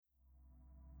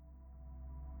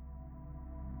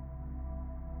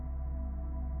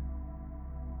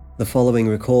The following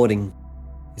recording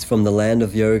is from the Land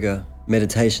of Yoga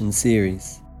meditation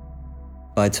series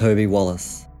by Toby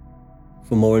Wallace.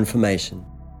 For more information,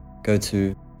 go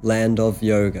to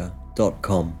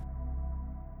landofyoga.com.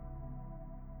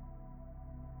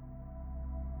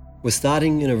 We're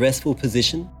starting in a restful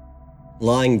position,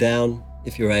 lying down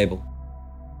if you're able.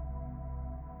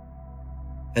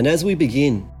 And as we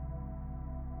begin,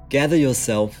 gather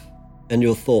yourself and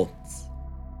your thoughts.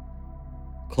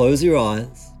 Close your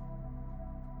eyes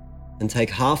and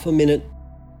take half a minute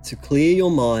to clear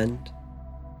your mind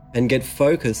and get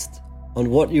focused on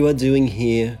what you are doing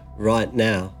here right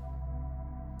now,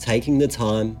 taking the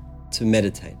time to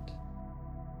meditate.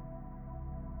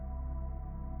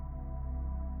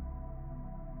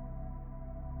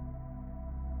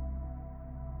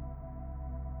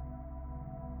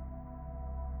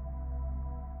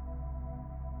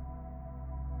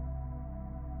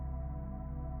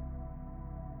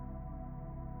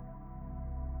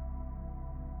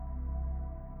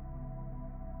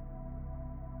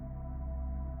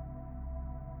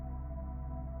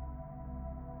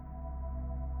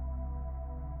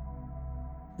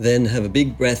 Then have a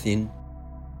big breath in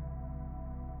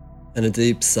and a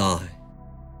deep sigh.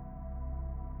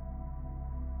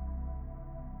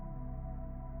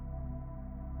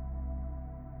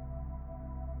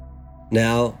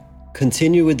 Now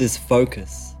continue with this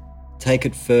focus. Take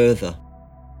it further.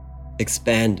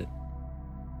 Expand it.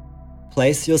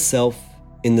 Place yourself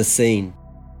in the scene.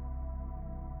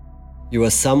 You are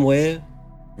somewhere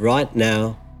right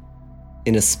now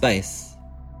in a space.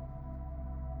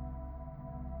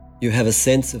 You have a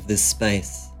sense of this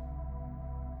space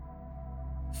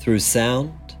through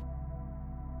sound,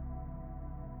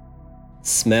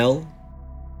 smell,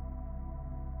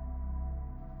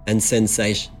 and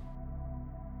sensation.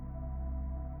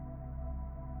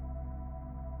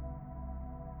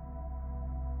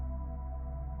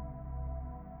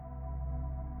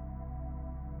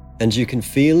 And you can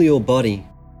feel your body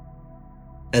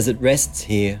as it rests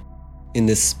here in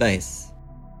this space.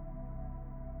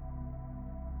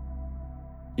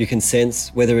 You can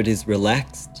sense whether it is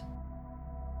relaxed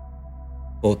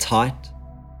or tight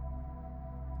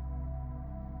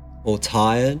or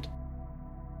tired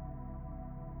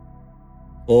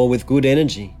or with good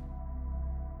energy.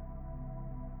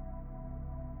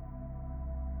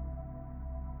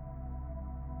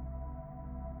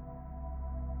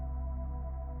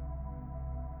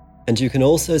 And you can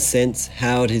also sense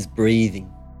how it is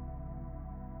breathing.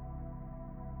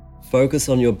 Focus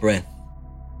on your breath.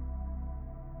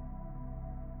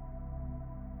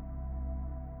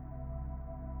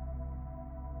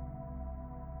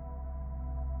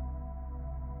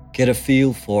 Get a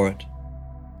feel for it,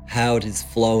 how it is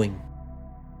flowing.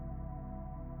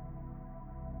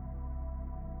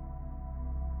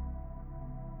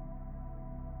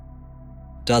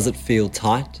 Does it feel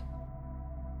tight?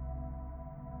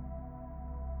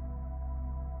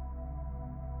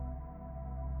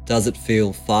 Does it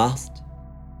feel fast?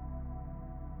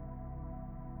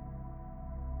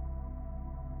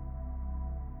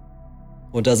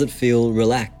 Or does it feel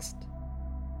relaxed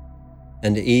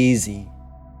and easy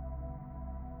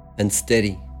and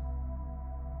steady?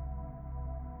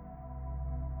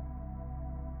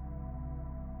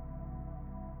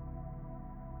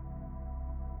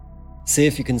 See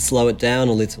if you can slow it down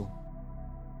a little.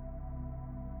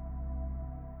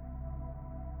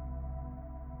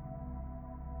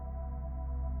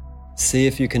 See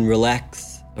if you can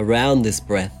relax around this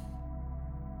breath.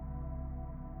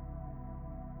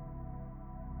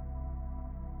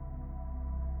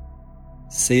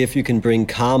 See if you can bring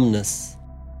calmness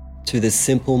to this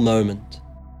simple moment.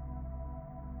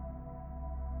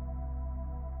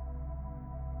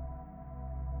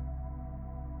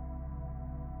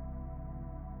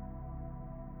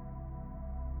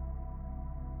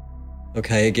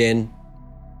 Okay, again,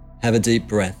 have a deep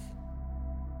breath.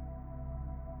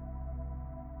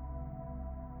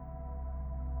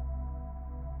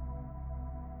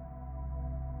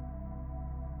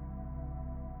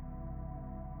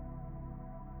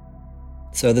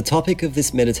 So the topic of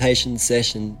this meditation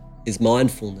session is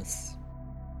mindfulness.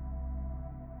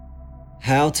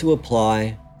 How to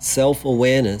apply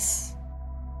self-awareness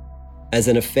as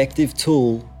an effective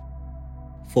tool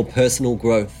for personal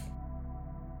growth,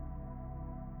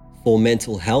 for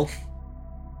mental health,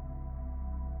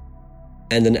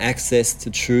 and an access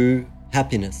to true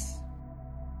happiness.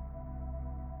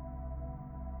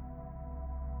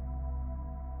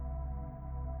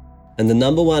 And the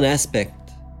number one aspect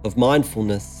of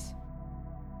mindfulness,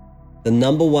 the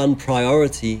number one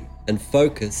priority and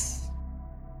focus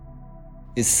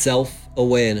is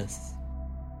self-awareness.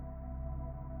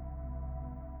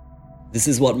 This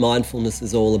is what mindfulness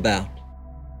is all about.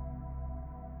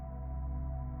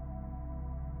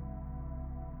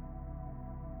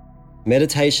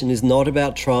 Meditation is not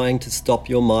about trying to stop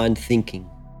your mind thinking.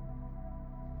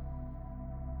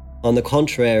 On the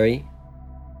contrary,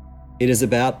 it is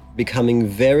about becoming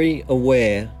very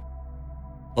aware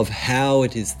of how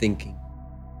it is thinking.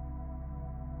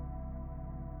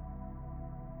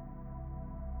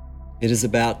 It is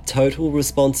about total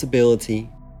responsibility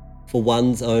for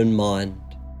one's own mind.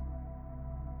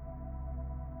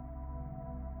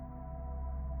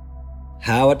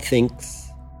 How it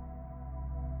thinks,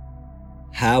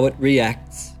 how it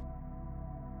reacts,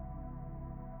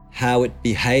 how it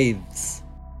behaves,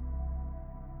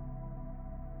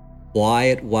 why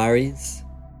it worries,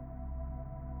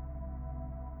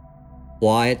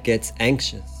 why it gets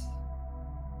anxious,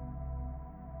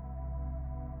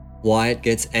 why it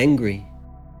gets angry,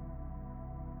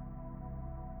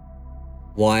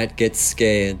 why it gets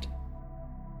scared.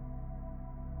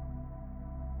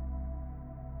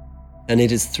 And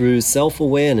it is through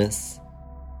self-awareness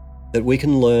that we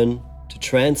can learn to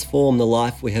transform the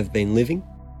life we have been living,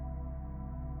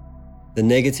 the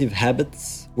negative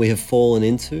habits we have fallen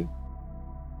into,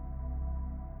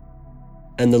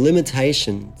 and the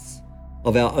limitations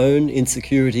of our own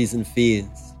insecurities and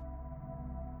fears.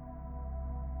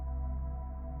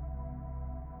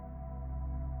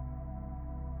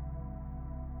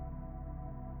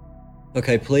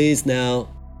 Okay, please now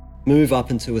move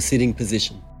up into a sitting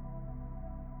position.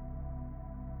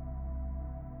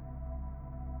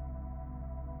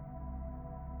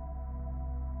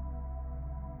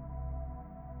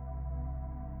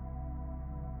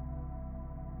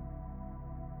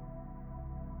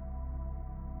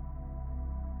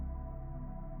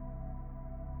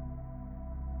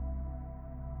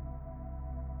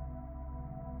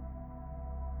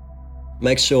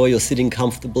 Make sure you're sitting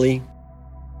comfortably.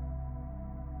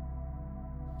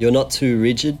 You're not too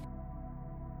rigid,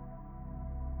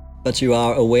 but you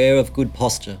are aware of good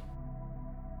posture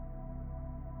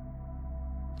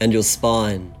and your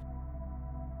spine.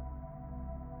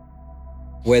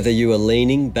 Whether you are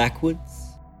leaning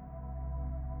backwards,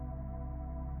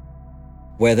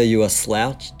 whether you are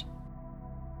slouched,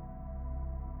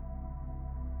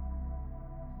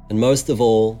 and most of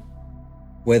all,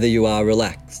 whether you are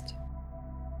relaxed.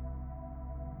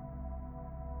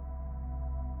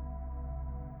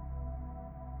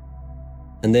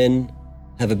 And then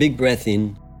have a big breath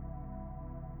in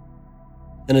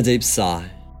and a deep sigh.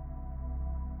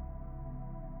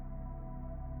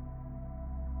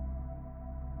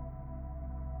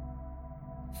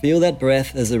 Feel that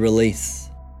breath as a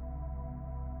release.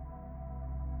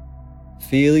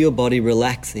 Feel your body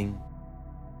relaxing,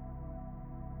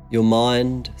 your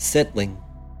mind settling.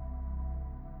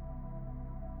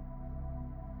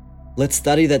 Let's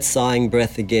study that sighing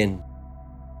breath again.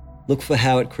 Look for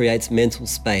how it creates mental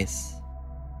space.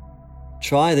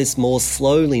 Try this more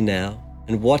slowly now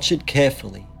and watch it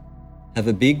carefully. Have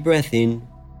a big breath in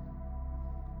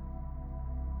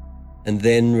and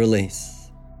then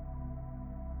release.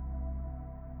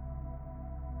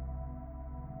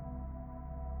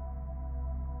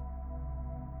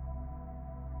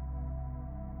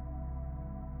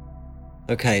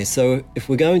 Okay, so if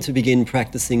we're going to begin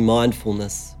practicing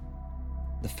mindfulness,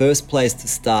 the first place to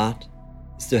start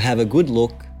is to have a good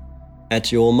look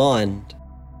at your mind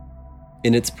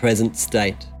in its present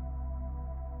state.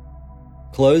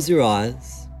 Close your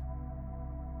eyes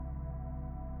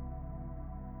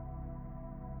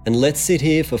and let's sit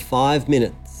here for 5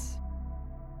 minutes,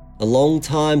 a long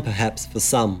time perhaps for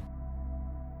some,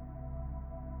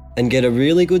 and get a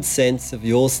really good sense of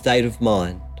your state of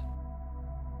mind.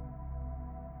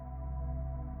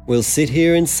 We'll sit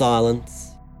here in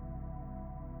silence,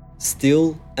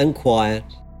 still and quiet,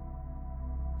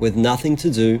 with nothing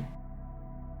to do.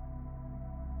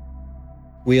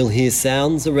 We'll hear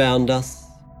sounds around us.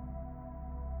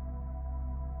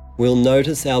 We'll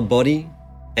notice our body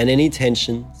and any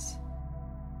tensions.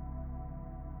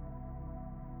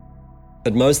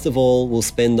 But most of all, we'll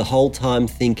spend the whole time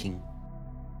thinking.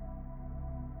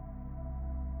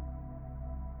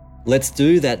 Let's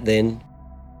do that then.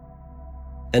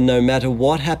 And no matter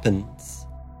what happens,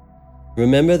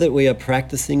 remember that we are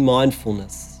practicing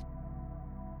mindfulness.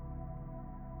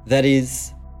 That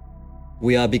is,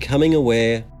 we are becoming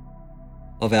aware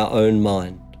of our own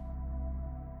mind.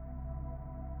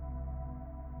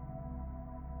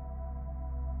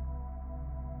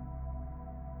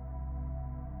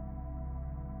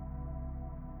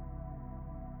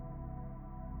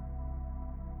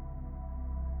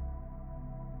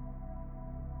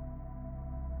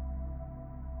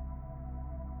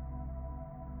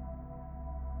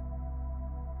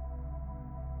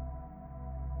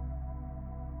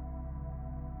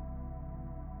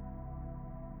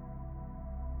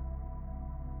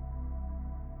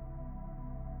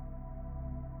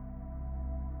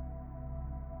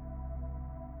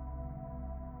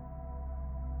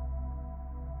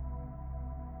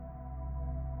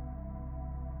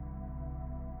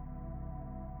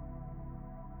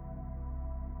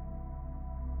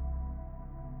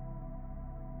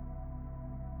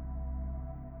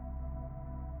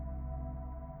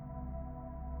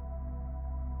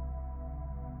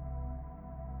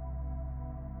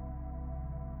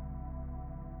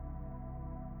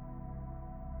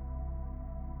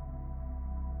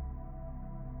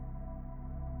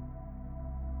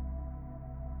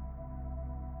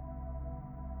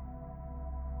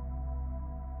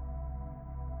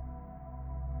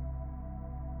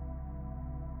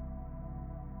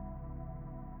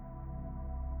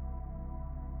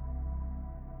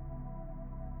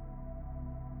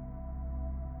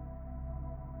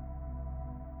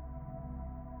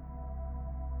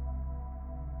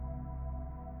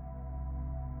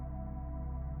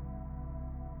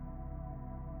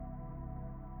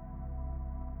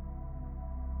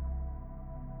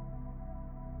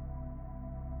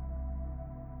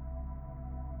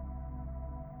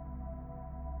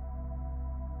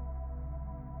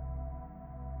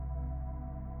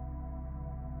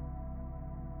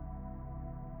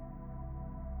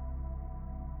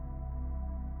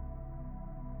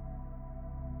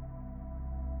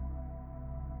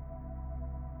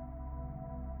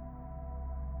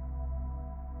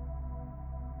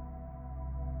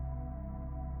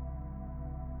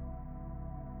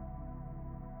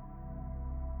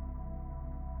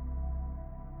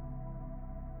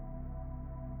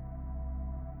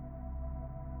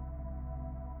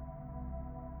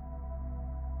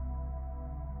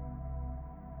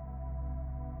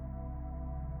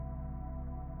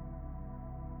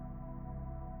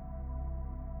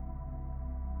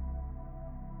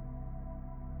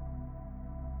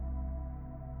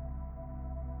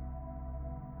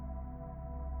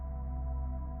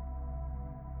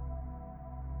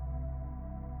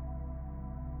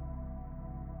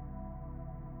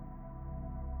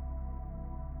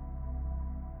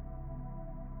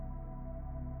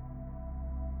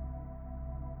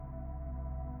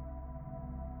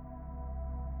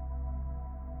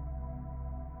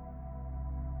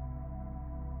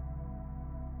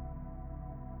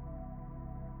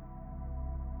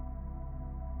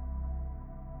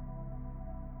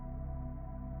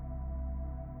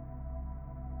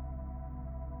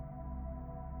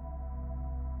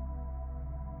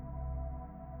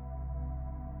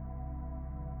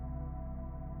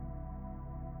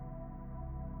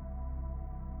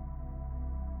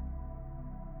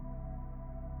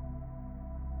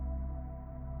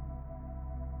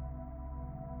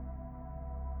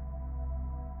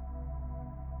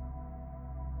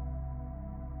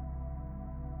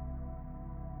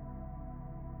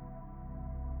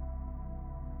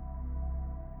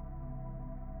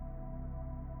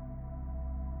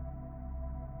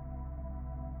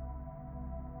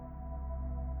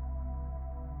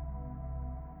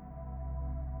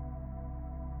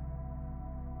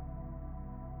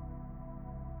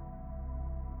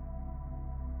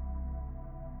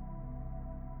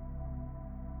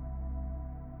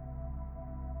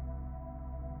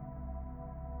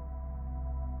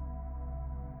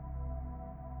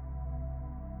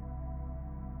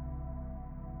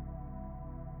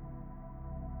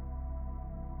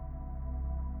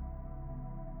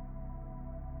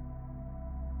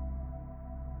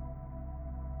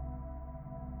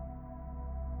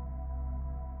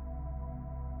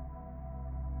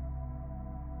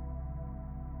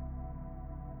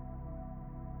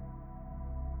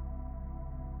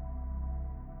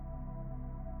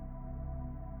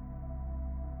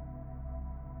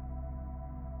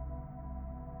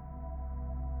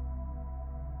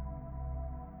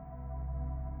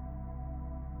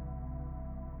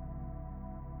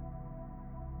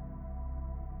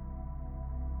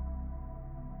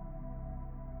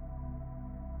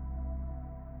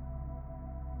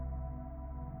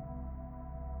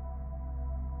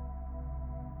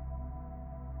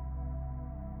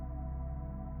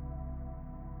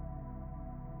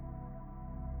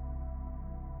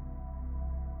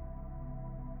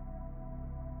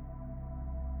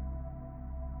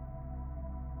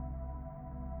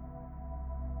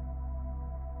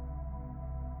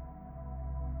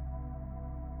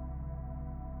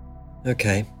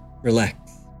 Okay, relax.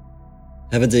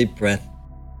 Have a deep breath.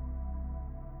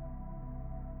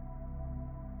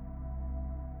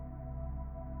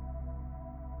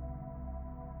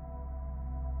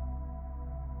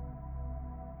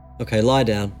 Okay, lie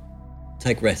down.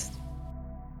 Take rest.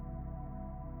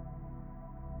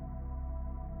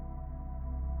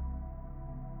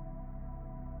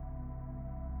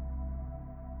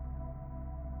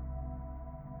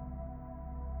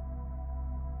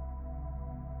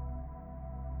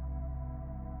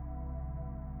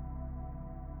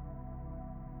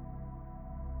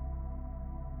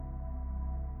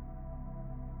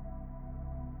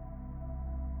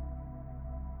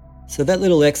 So that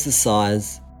little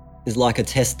exercise is like a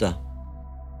tester,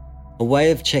 a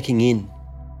way of checking in,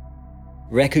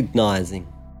 recognizing.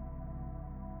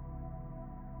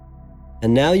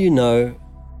 And now you know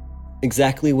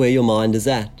exactly where your mind is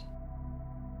at.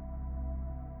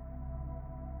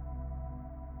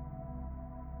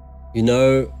 You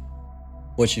know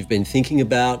what you've been thinking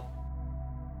about,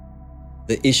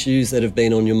 the issues that have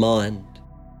been on your mind.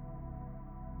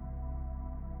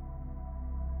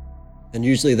 And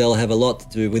usually they'll have a lot to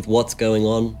do with what's going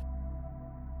on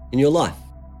in your life,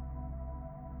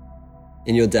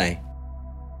 in your day.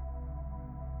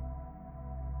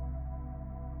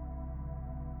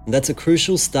 And that's a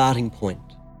crucial starting point.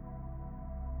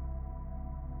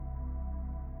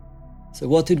 So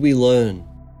what did we learn?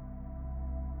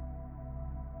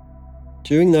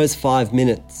 During those 5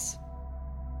 minutes,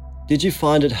 did you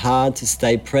find it hard to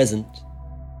stay present,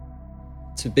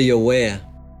 to be aware?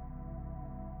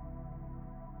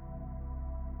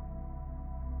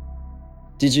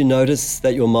 Did you notice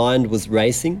that your mind was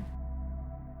racing?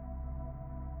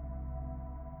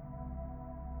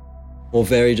 Or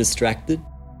very distracted?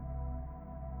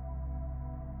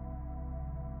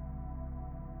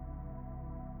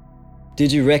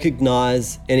 Did you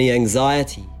recognize any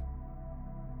anxiety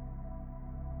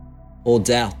or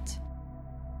doubt?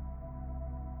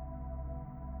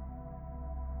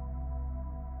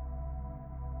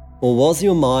 Or was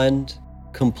your mind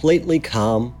completely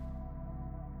calm,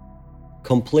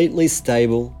 completely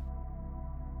stable,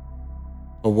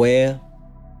 aware,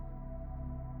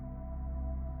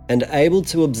 and able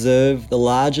to observe the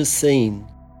larger scene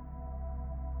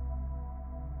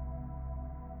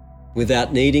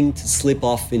without needing to slip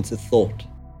off into thought?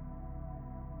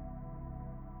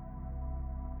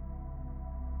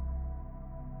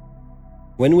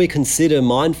 When we consider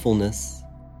mindfulness,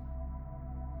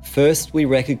 first we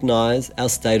recognize our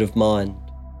state of mind,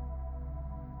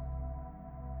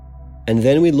 and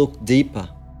then we look deeper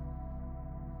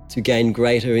to gain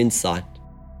greater insight.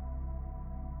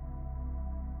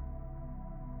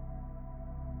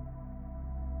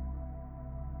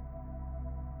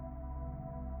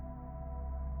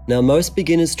 Now, most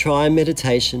beginners try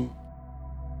meditation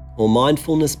or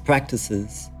mindfulness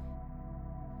practices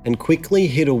and quickly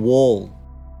hit a wall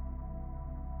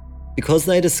because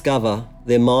they discover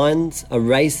their minds are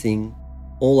racing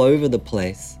all over the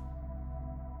place,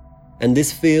 and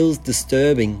this feels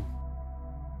disturbing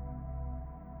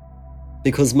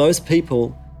because most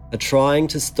people are trying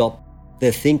to stop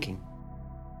their thinking.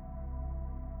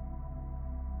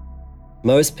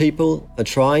 Most people are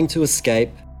trying to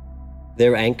escape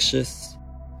their anxious,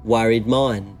 worried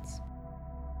minds.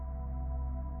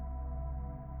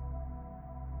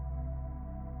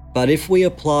 But if we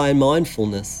apply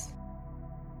mindfulness,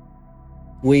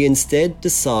 we instead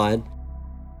decide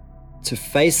to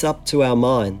face up to our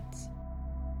minds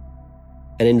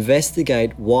and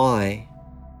investigate why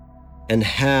and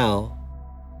how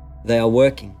they are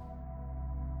working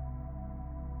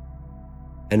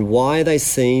and why they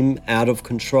seem out of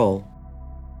control.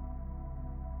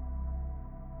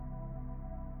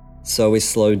 So we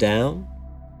slow down,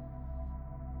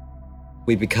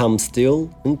 we become still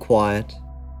and quiet,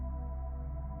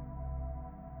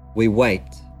 we wait,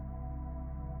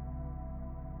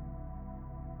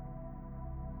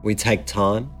 we take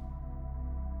time,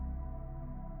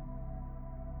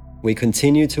 we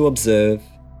continue to observe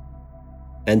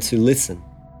and to listen.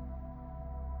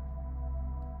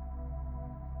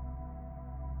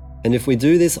 And if we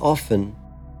do this often,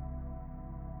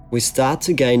 we start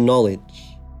to gain knowledge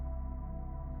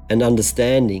and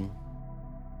understanding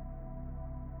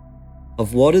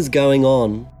of what is going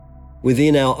on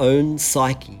within our own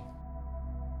psyche.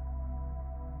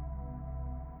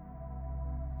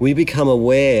 We become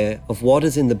aware of what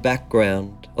is in the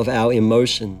background of our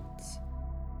emotions,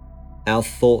 our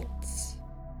thoughts,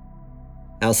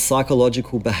 our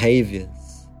psychological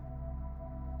behaviors,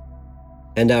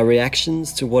 and our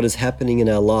reactions to what is happening in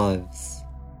our lives.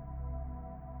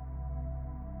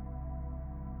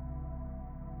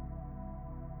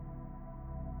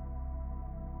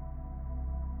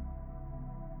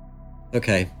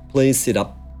 Okay, please sit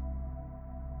up.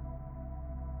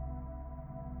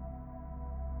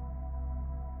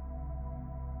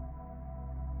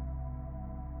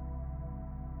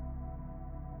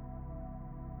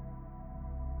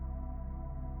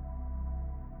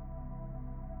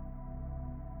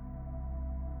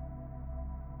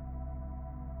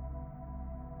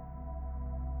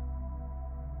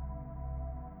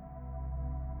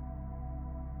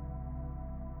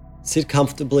 Sit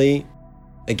comfortably,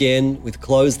 again with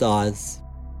closed eyes.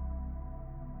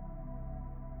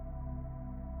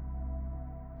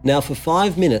 Now for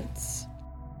 5 minutes,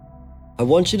 I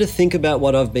want you to think about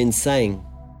what I've been saying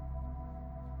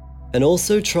and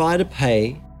also try to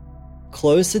pay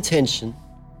close attention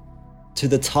to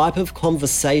the type of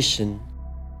conversation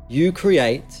you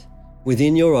create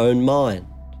within your own mind.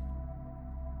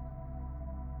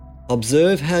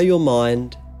 Observe how your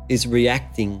mind is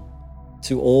reacting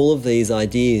to all of these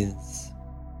ideas.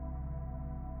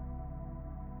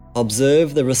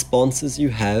 Observe the responses you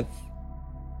have.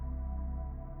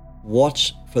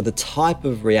 Watch for the type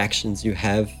of reactions you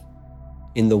have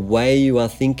in the way you are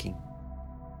thinking.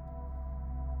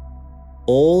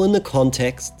 All in the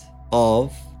context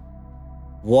of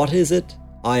what is it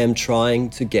I am trying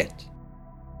to get.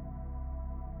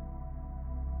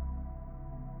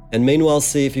 And meanwhile,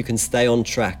 see if you can stay on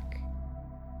track.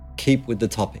 Keep with the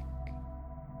topic.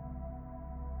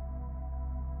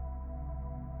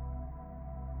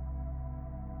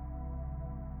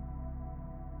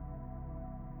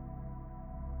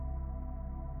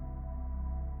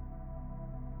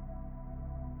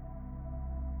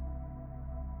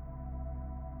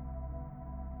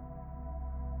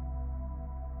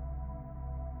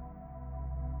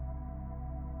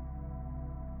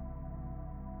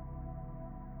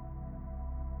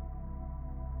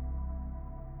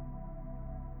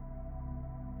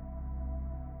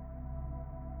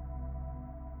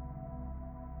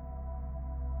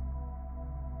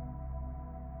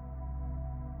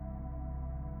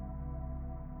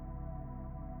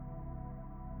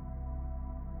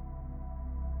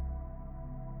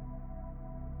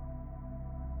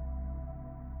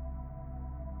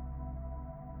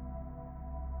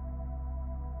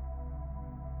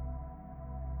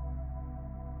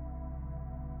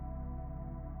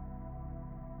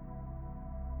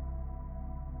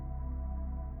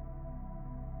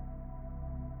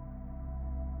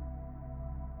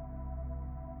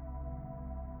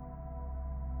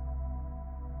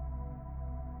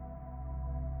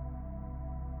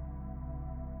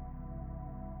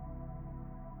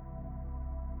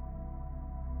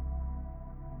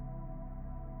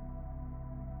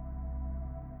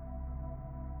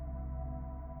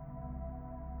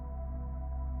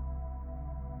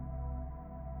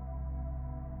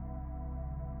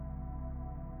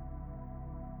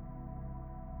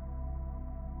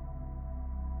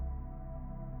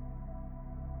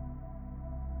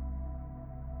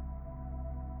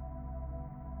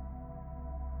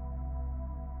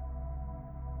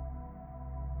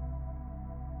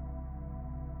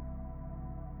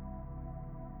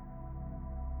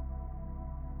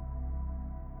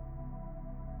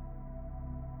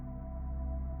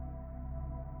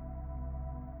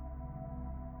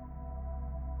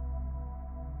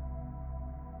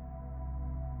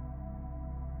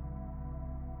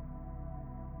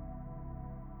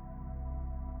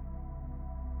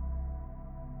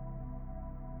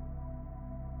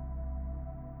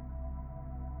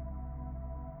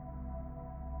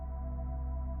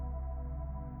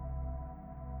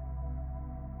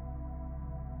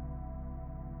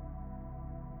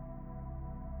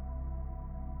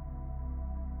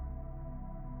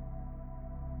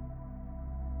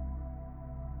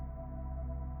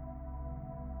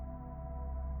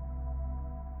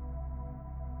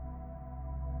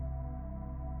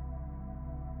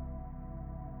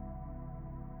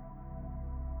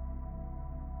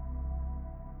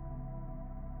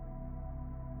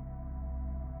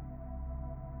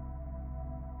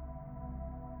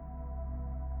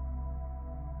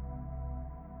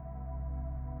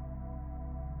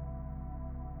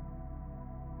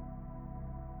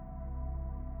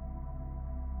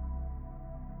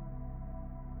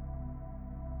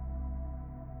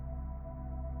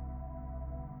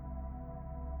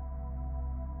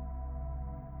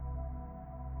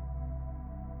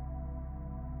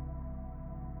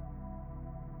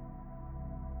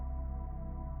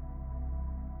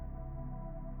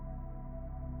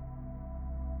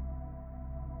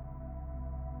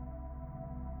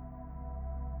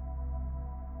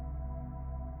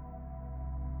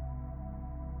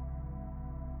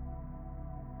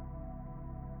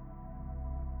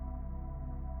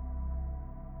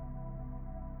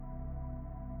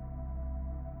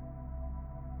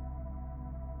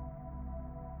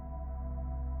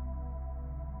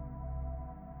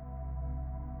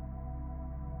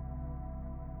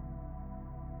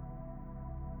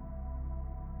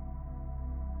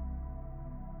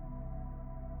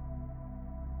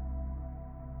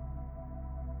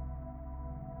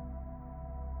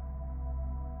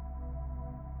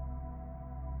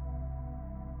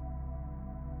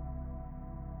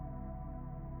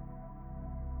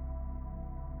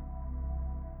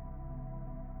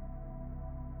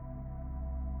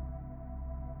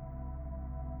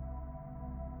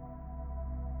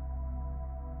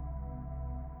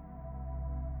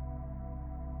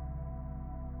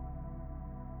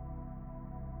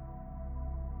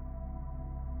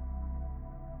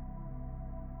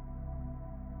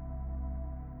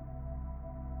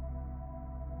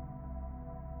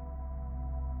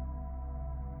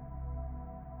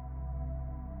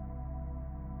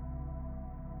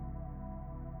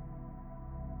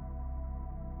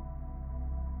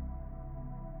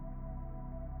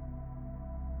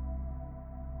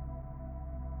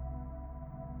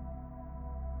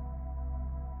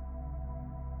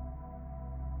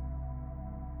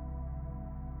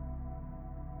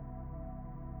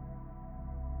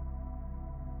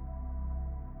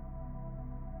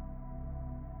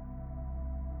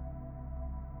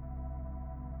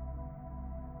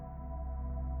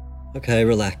 Okay,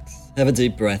 relax. Have a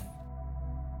deep breath.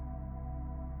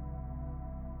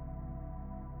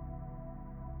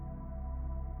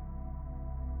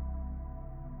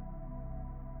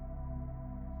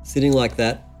 Sitting like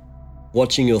that,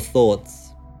 watching your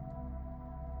thoughts.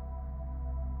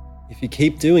 If you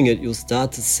keep doing it, you'll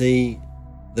start to see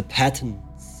the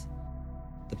patterns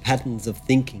of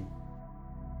thinking.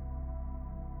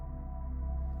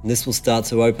 And this will start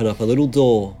to open up a little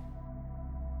door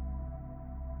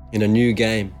in a new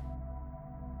game.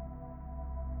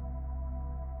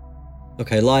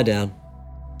 Okay, lie down.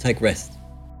 Take rest.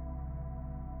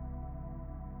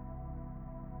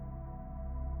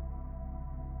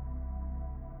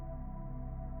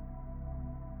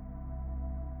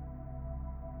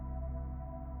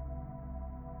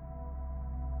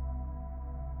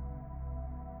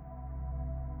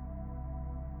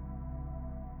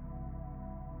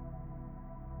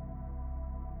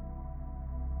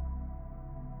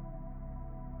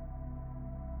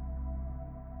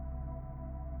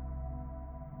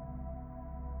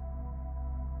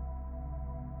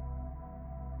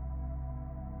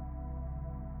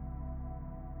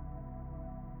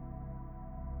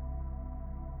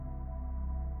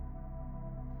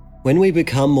 When we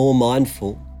become more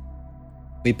mindful,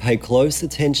 we pay close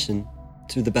attention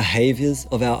to the behaviors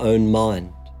of our own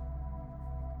mind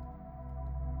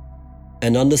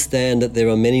and understand that there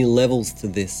are many levels to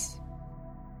this.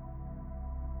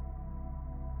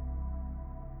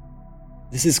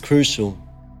 This is crucial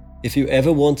if you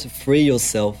ever want to free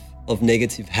yourself of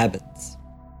negative habits.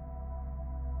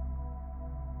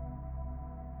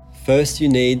 First, you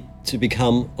need to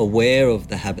become aware of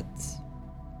the habits.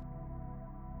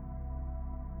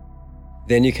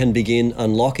 Then you can begin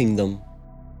unlocking them,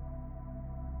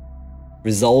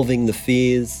 resolving the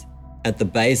fears at the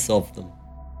base of them.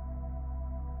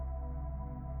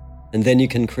 And then you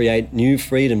can create new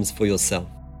freedoms for yourself.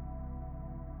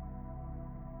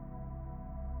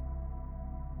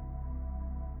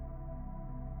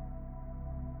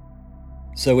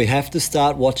 So we have to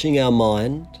start watching our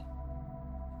mind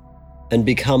and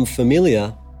become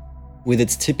familiar with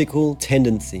its typical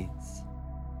tendencies.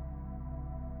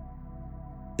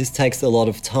 This takes a lot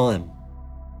of time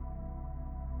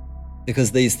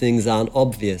because these things aren't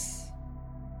obvious.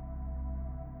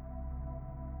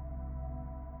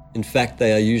 In fact,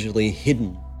 they are usually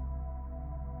hidden.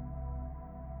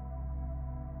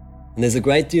 And there's a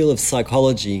great deal of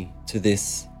psychology to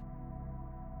this.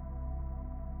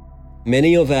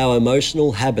 Many of our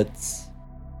emotional habits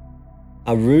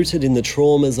are rooted in the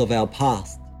traumas of our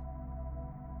past.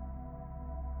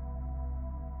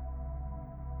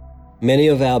 Many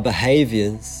of our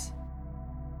behaviors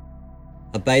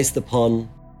are based upon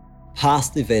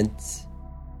past events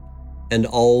and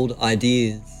old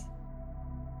ideas.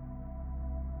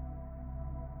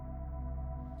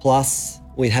 Plus,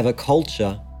 we have a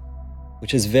culture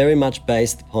which is very much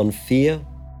based upon fear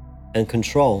and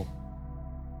control.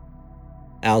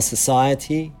 Our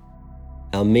society,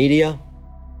 our media,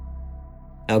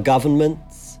 our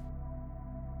governments,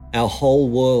 our whole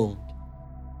world.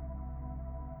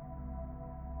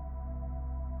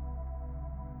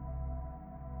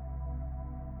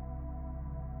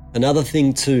 Another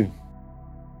thing too,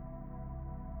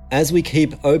 as we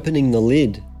keep opening the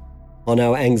lid on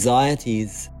our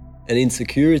anxieties and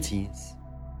insecurities,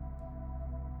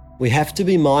 we have to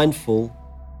be mindful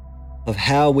of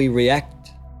how we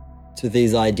react to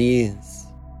these ideas.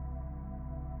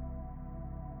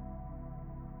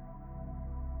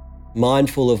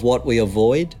 Mindful of what we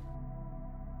avoid,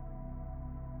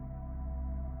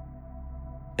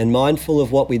 and mindful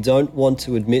of what we don't want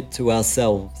to admit to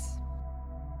ourselves.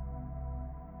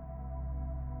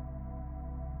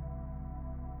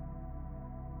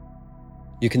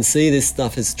 You can see this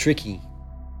stuff is tricky.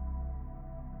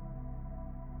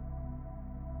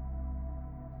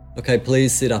 Okay,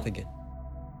 please sit up again.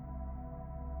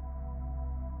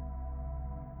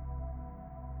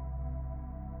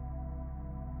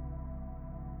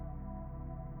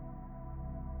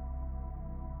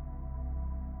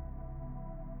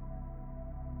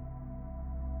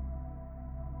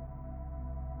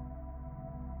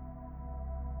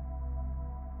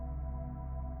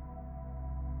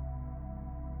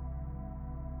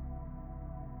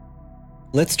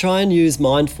 Let's try and use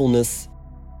mindfulness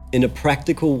in a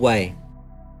practical way.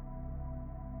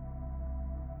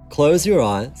 Close your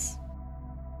eyes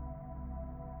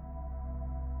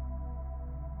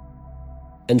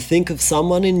and think of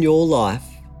someone in your life,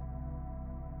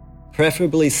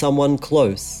 preferably someone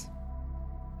close,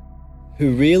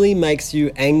 who really makes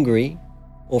you angry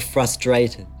or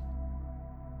frustrated.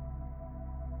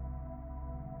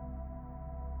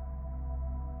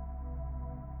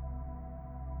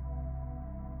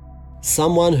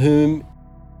 someone whom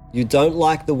you don't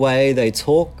like the way they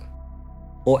talk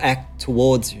or act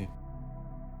towards you.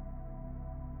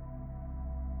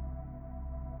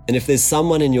 And if there's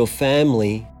someone in your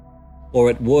family or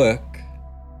at work,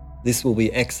 this will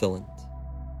be excellent.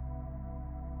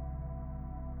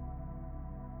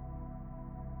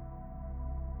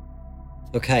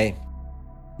 Okay,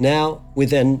 now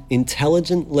with an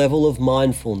intelligent level of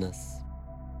mindfulness,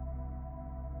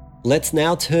 let's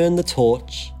now turn the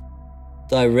torch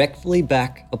directly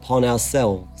back upon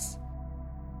ourselves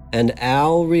and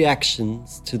our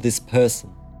reactions to this person.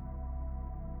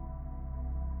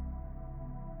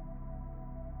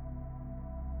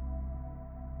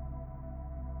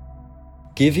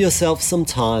 Give yourself some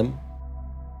time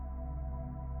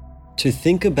to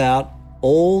think about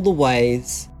all the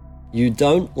ways you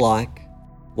don't like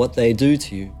what they do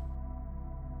to you,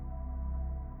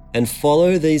 and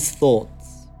follow these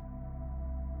thoughts.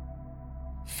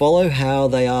 Follow how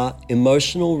they are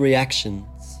emotional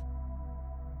reactions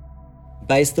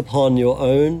based upon your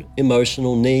own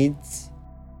emotional needs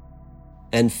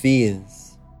and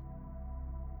fears.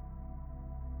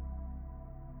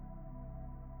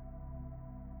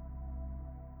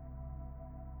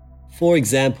 For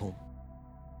example,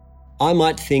 I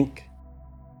might think,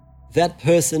 that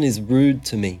person is rude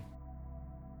to me.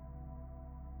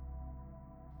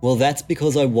 Well, that's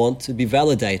because I want to be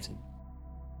validated.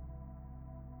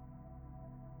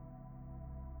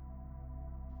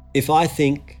 If I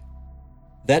think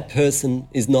that person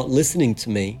is not listening to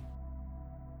me,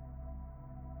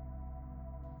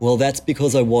 well, that's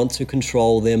because I want to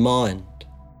control their mind.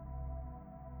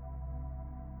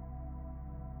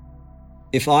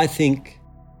 If I think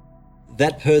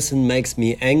that person makes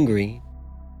me angry,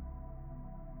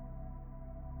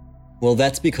 well,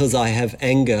 that's because I have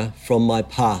anger from my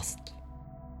past.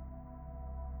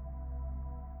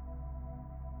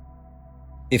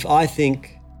 If I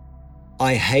think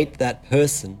I hate that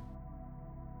person,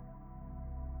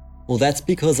 well, that's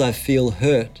because I feel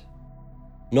hurt,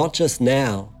 not just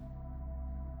now,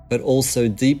 but also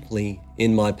deeply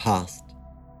in my past.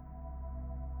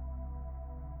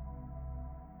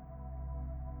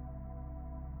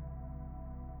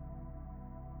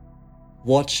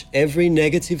 Watch every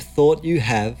negative thought you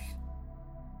have.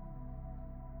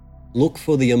 Look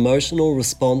for the emotional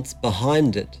response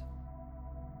behind it.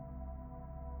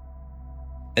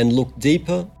 And look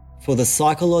deeper for the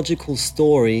psychological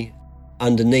story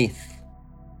underneath.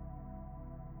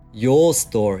 Your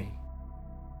story.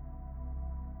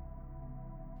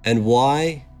 And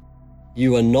why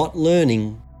you are not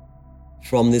learning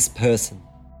from this person.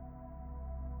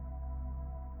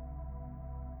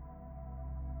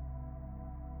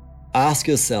 Ask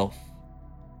yourself,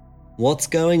 what's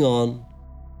going on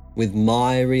with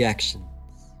my reactions?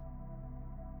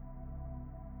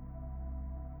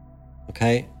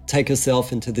 Okay, take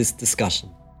yourself into this discussion.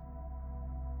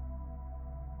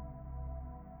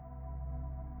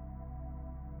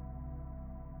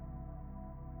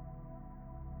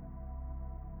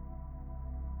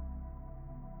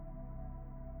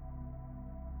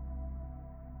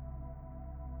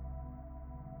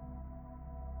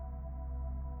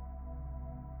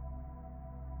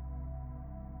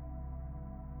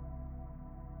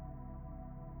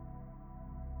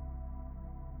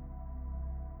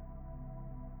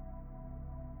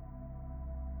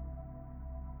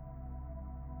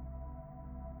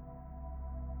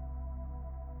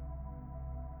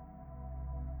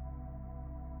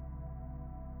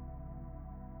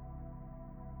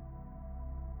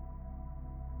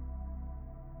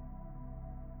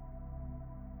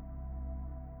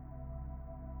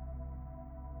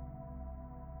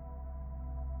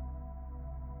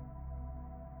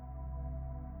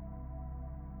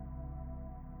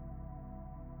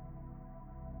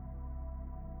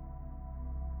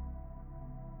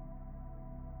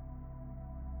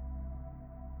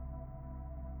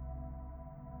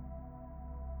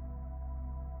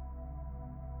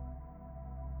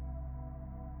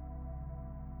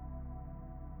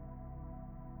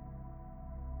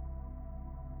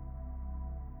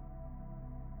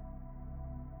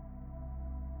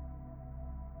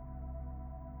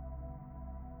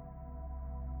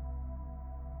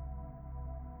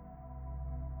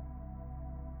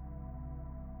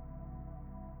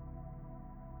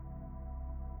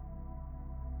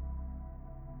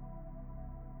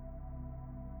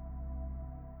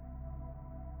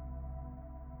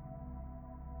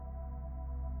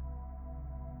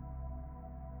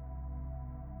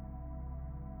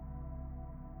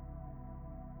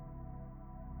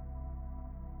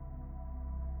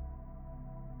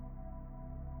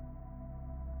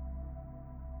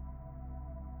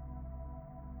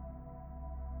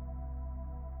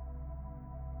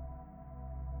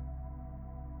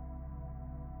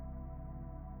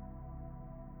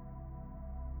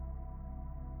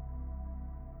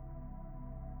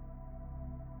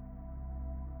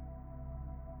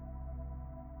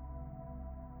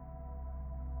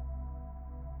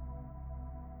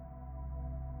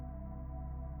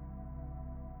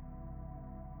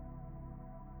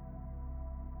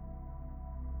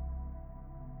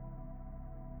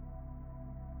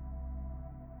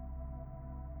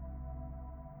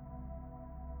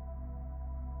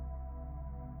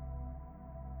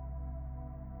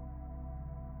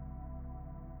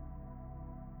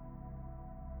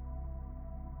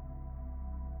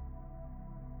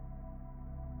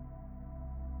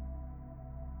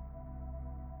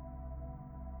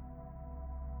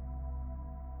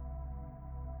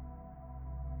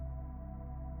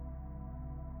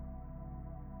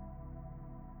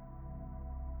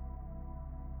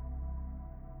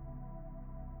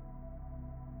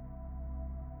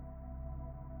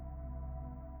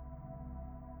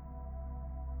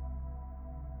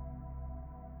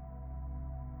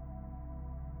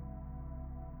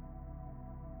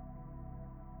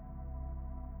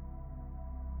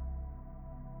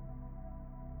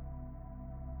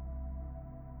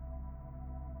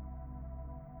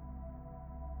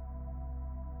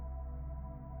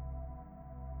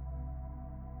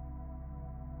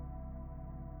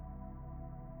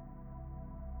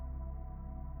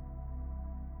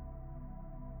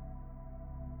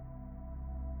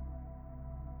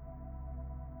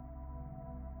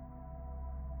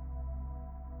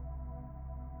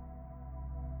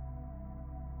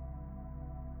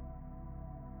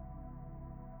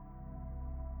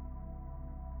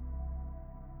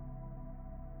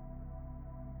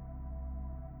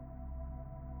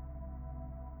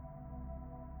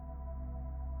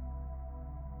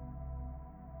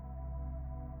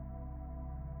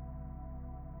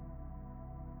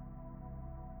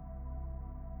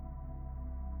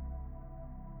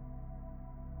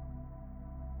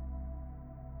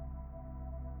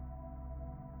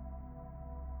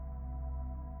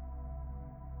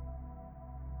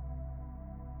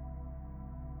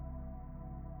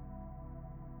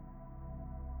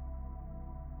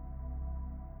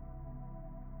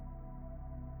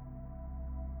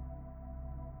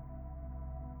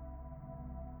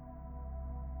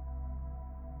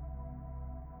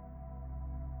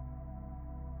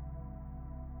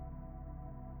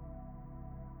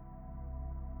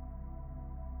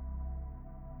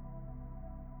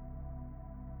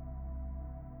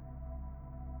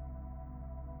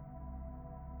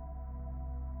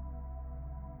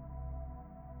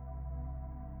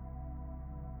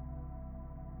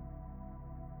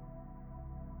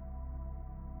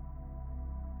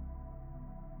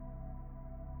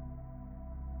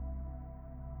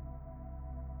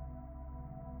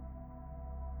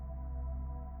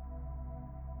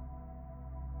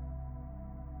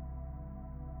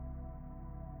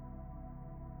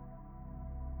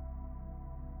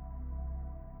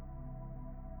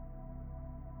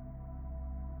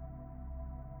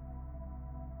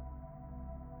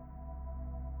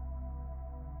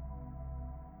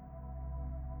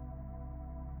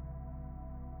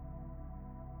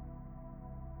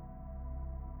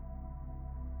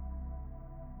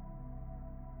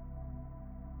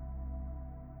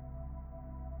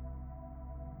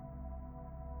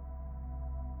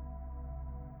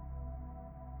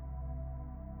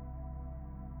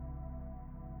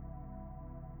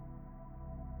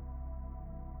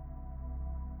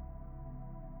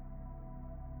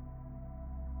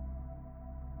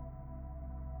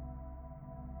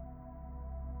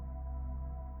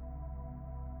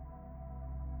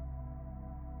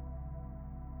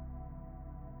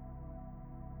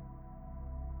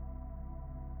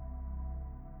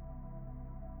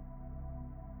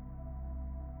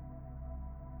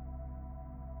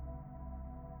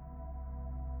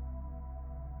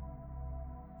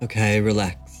 Okay,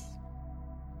 relax.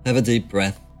 Have a deep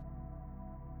breath.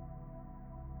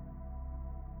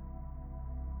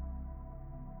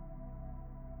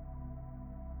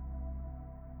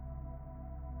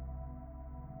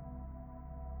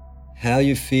 How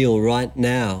you feel right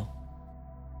now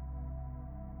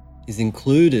is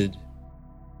included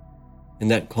in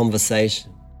that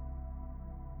conversation.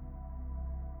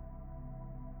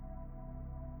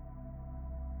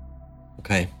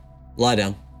 Okay, lie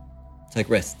down. Take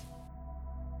rest.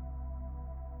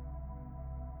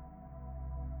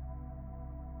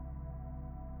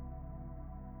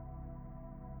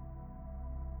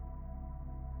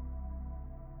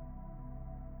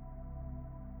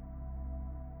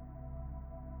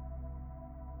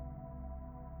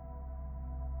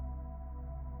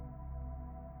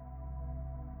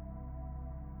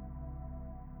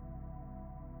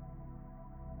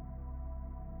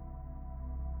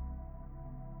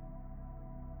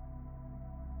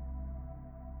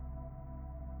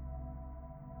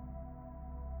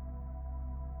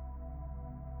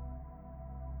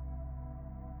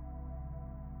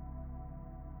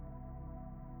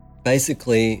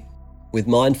 Basically, with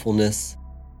mindfulness,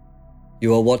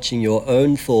 you are watching your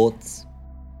own thoughts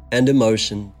and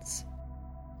emotions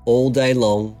all day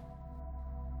long,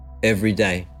 every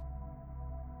day.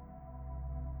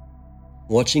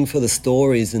 Watching for the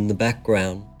stories in the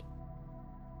background,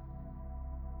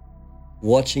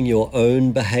 watching your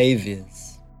own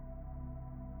behaviors,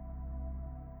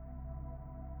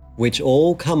 which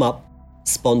all come up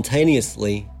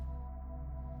spontaneously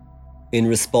in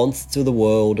response to the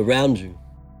world around you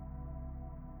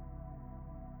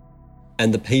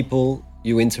and the people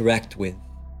you interact with,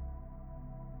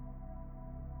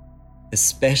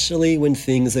 especially when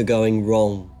things are going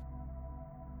wrong,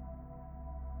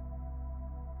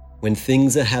 when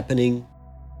things are happening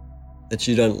that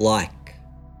you don't like.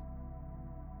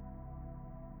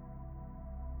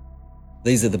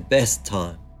 These are the best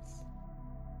times.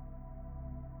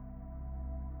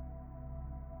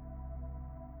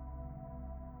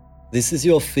 This is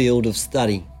your field of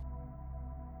study.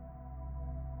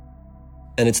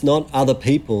 And it's not other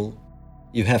people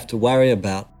you have to worry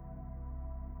about.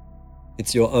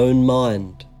 It's your own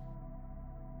mind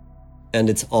and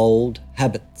its old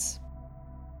habits.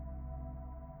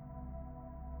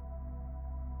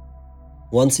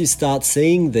 Once you start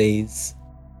seeing these,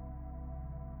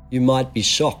 you might be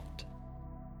shocked.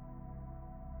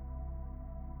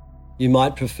 You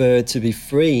might prefer to be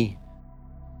free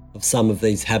of some of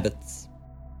these habits.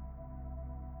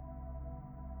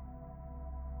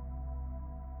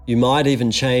 You might even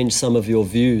change some of your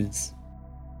views.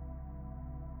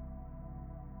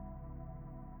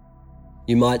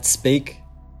 You might speak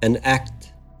and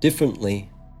act differently.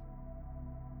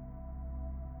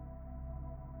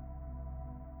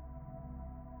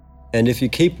 And if you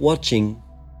keep watching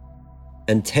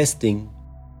and testing,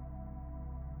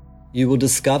 you will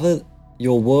discover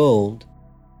your world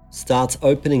starts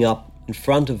opening up in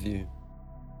front of you,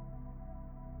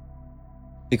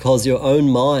 because your own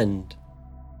mind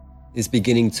is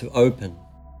beginning to open,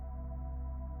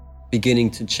 beginning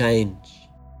to change.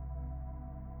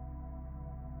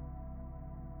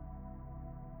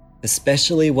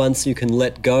 Especially once you can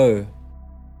let go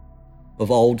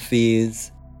of old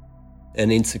fears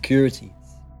and insecurities.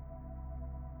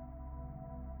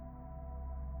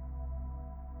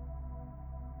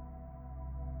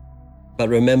 But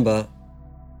remember,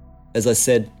 as I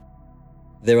said,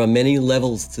 there are many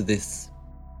levels to this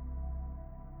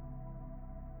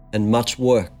and much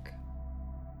work.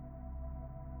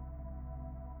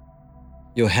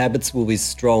 Your habits will be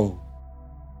strong,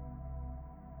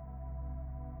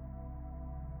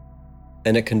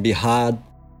 and it can be hard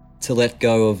to let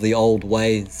go of the old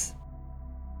ways.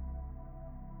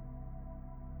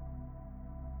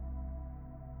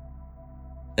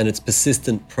 And it's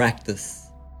persistent practice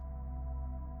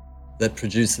that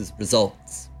produces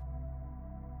results.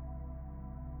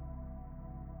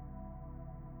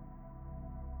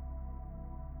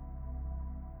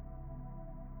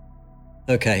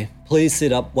 Okay, please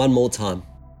sit up one more time.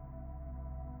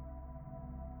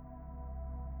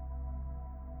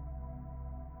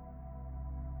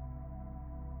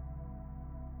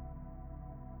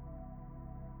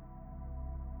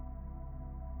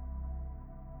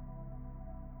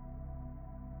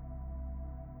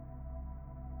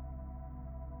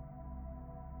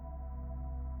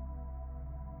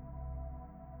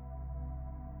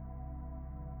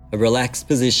 A relaxed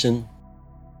position.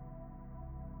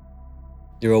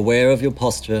 You're aware of your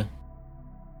posture.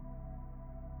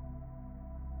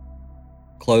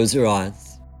 Close your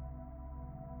eyes.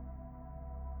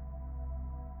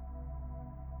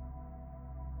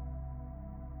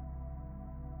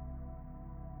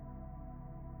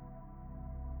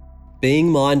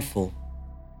 Being mindful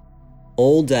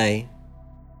all day,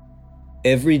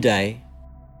 every day,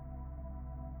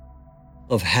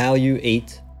 of how you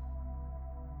eat,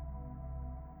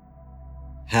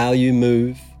 how you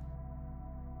move,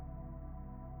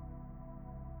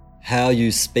 how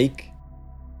you speak,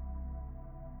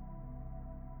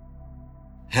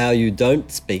 how you don't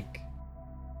speak,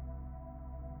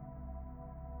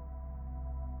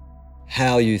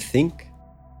 how you think,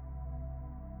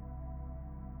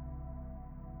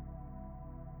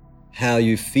 how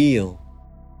you feel,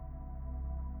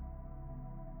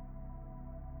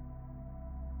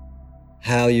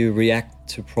 how you react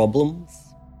to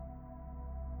problems,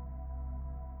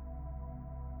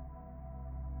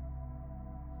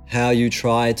 how you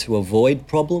try to avoid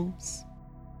problems,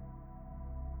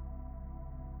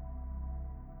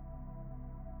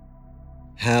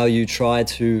 how you try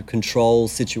to control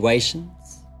situations,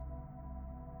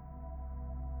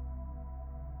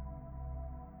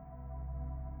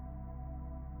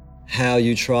 how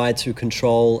you try to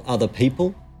control other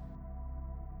people,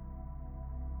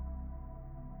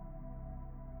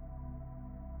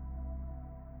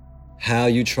 how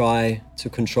you try to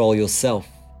control yourself.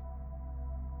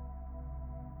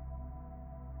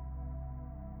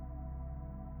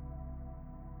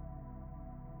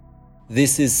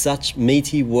 This is such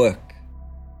meaty work,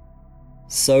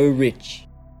 so rich,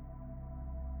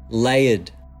 layered,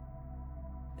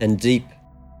 and deep.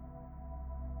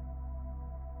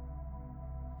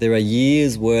 There are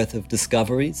years' worth of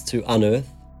discoveries to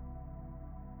unearth.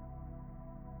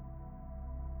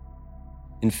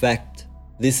 In fact,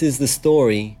 this is the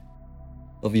story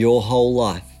of your whole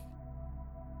life.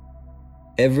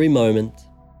 Every moment,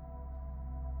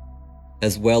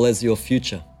 as well as your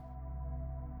future.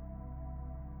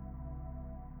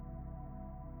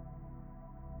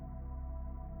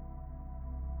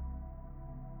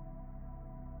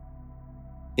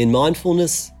 In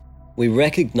mindfulness, we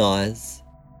recognize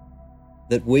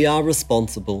that we are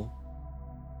responsible,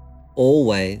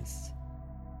 always,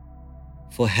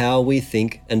 for how we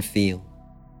think and feel.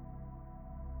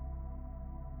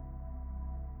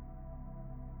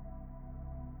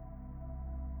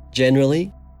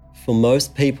 Generally, for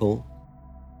most people,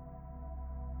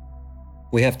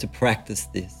 we have to practice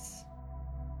this.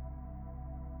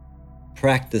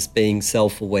 Practice being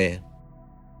self-aware.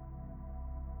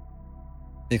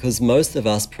 Because most of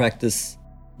us practice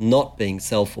not being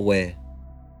self-aware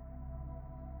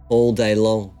all day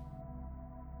long.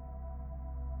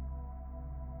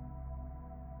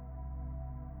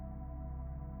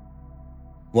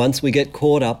 Once we get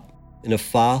caught up in a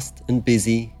fast and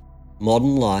busy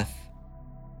modern life,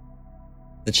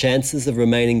 the chances of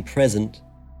remaining present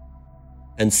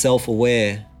and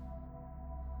self-aware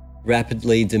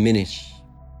rapidly diminish,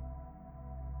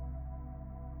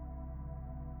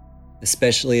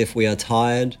 especially if we are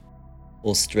tired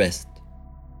or stressed.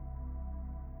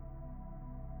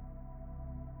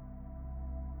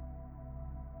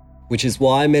 Which is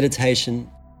why meditation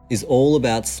is all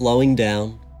about slowing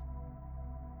down,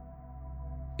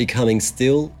 becoming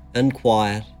still and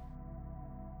quiet,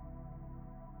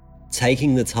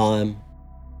 taking the time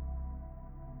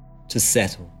to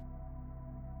settle,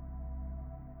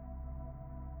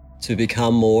 to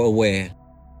become more aware.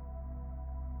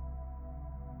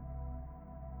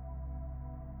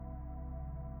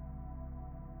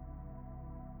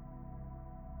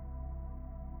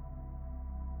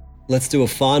 Let's do a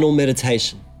final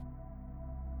meditation.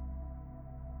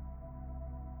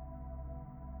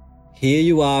 Here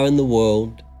you are in the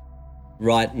world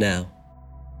right now.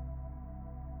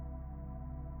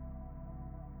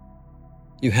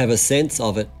 You have a sense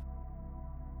of it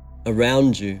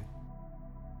around you.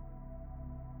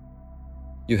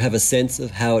 You have a sense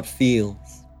of how it feels.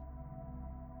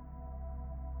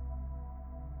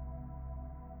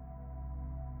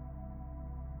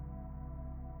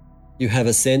 You have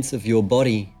a sense of your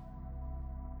body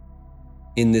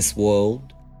in this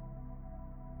world.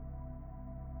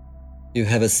 You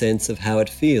have a sense of how it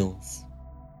feels.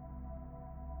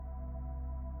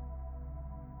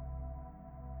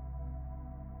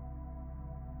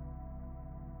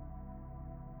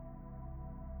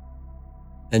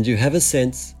 And you have a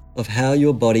sense of how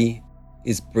your body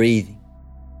is breathing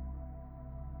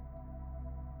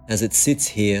as it sits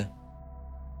here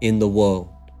in the world.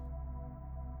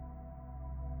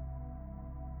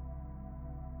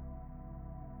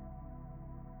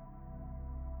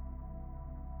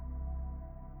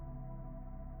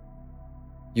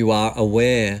 You are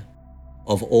aware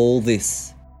of all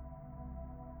this.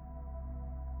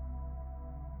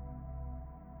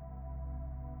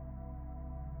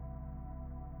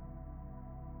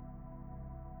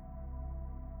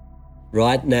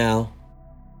 Right now,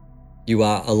 you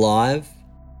are alive,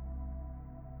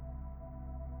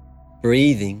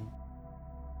 breathing,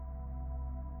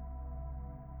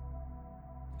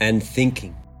 and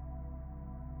thinking.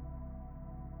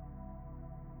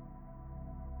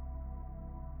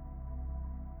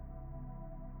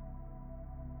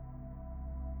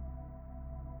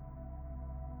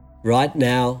 Right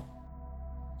now,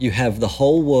 you have the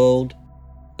whole world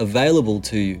available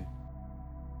to you.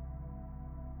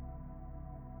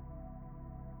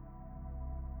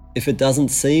 If it doesn't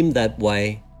seem that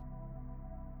way,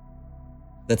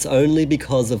 that's only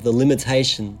because of the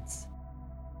limitations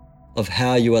of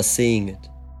how you are seeing it.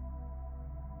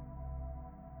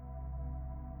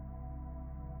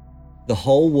 The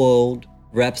whole world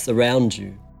wraps around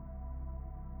you,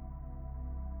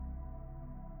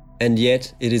 and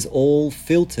yet it is all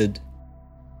filtered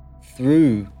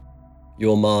through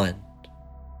your mind.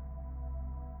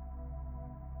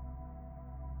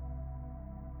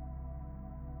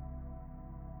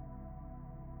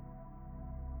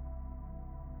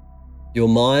 Your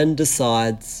mind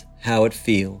decides how it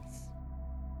feels.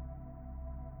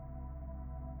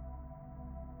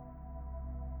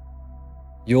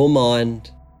 Your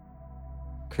mind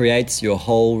creates your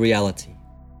whole reality.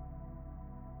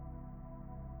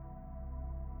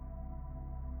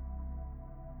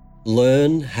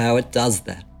 Learn how it does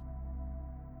that.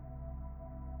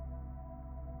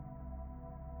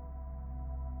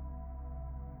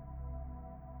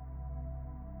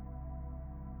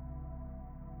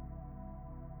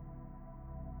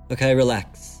 Okay,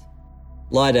 relax.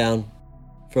 Lie down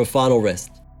for a final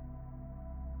rest.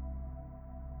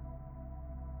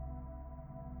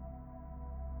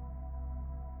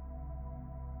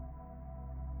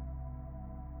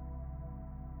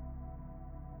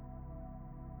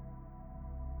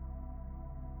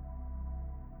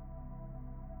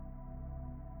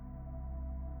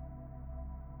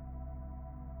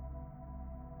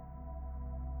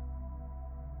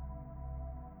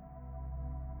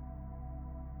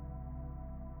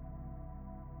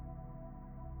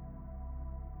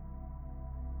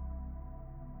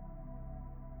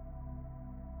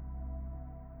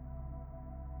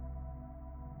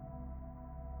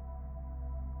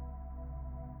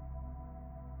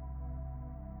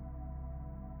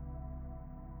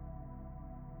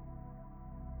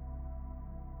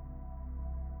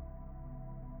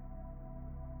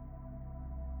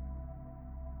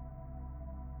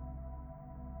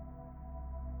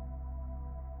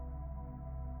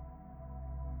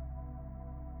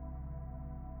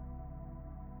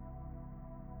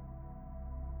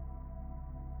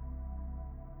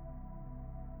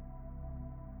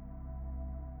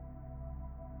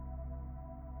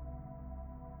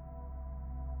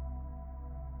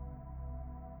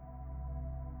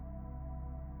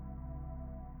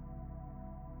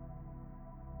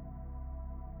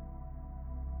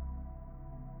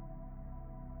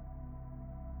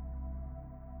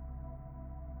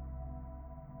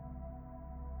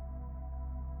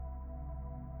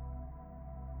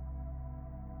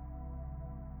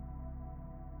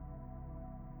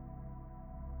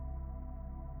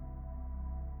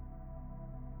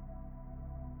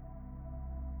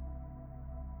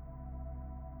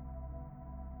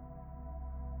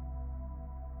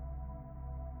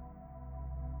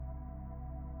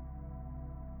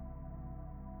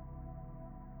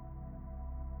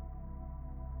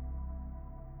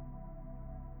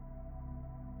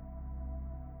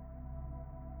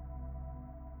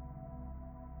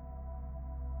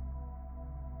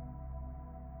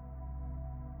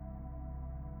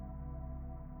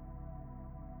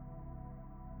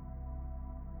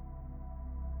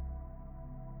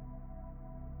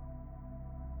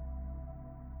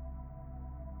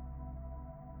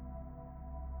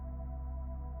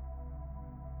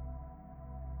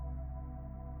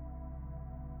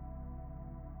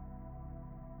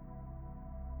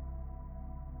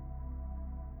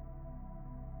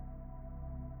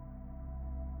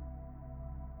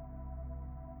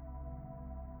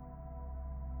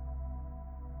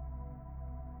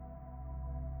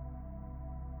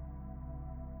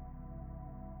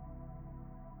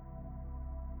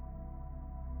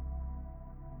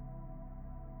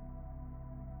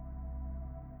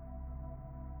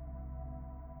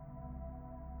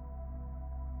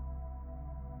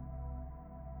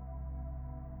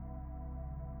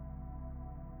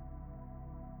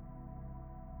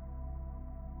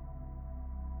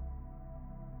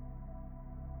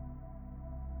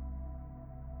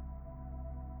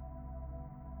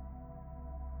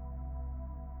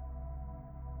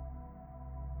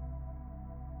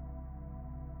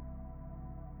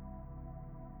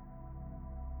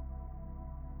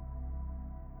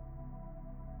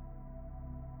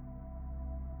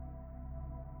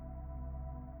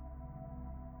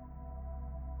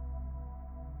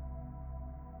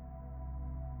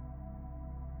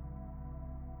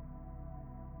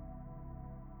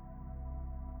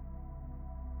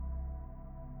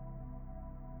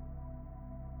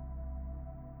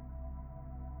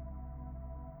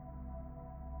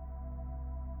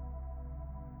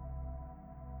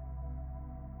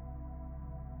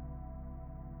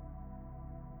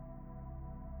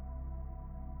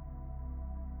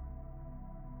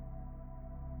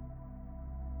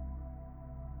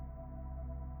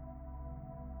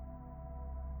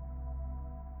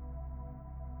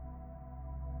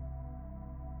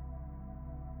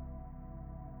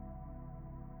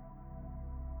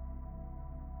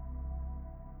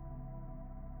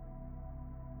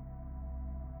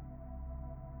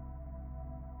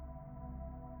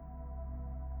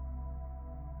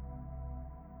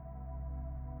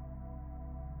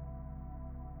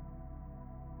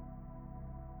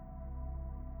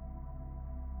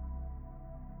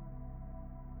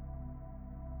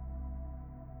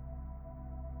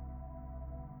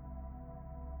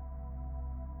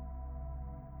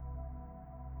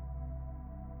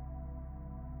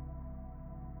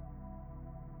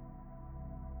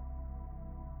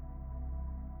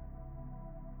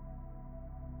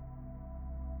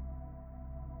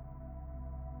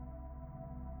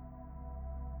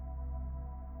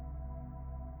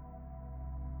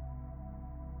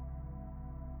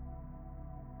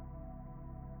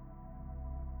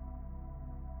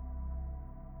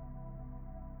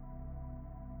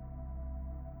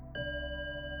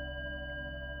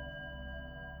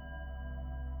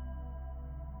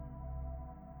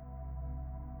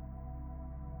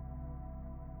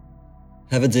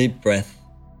 Have a deep breath.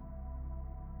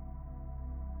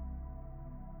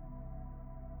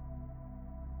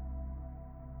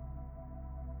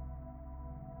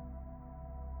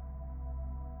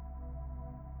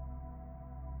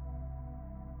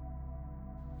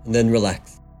 And then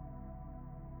relax.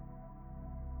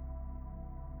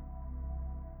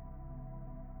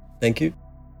 Thank you.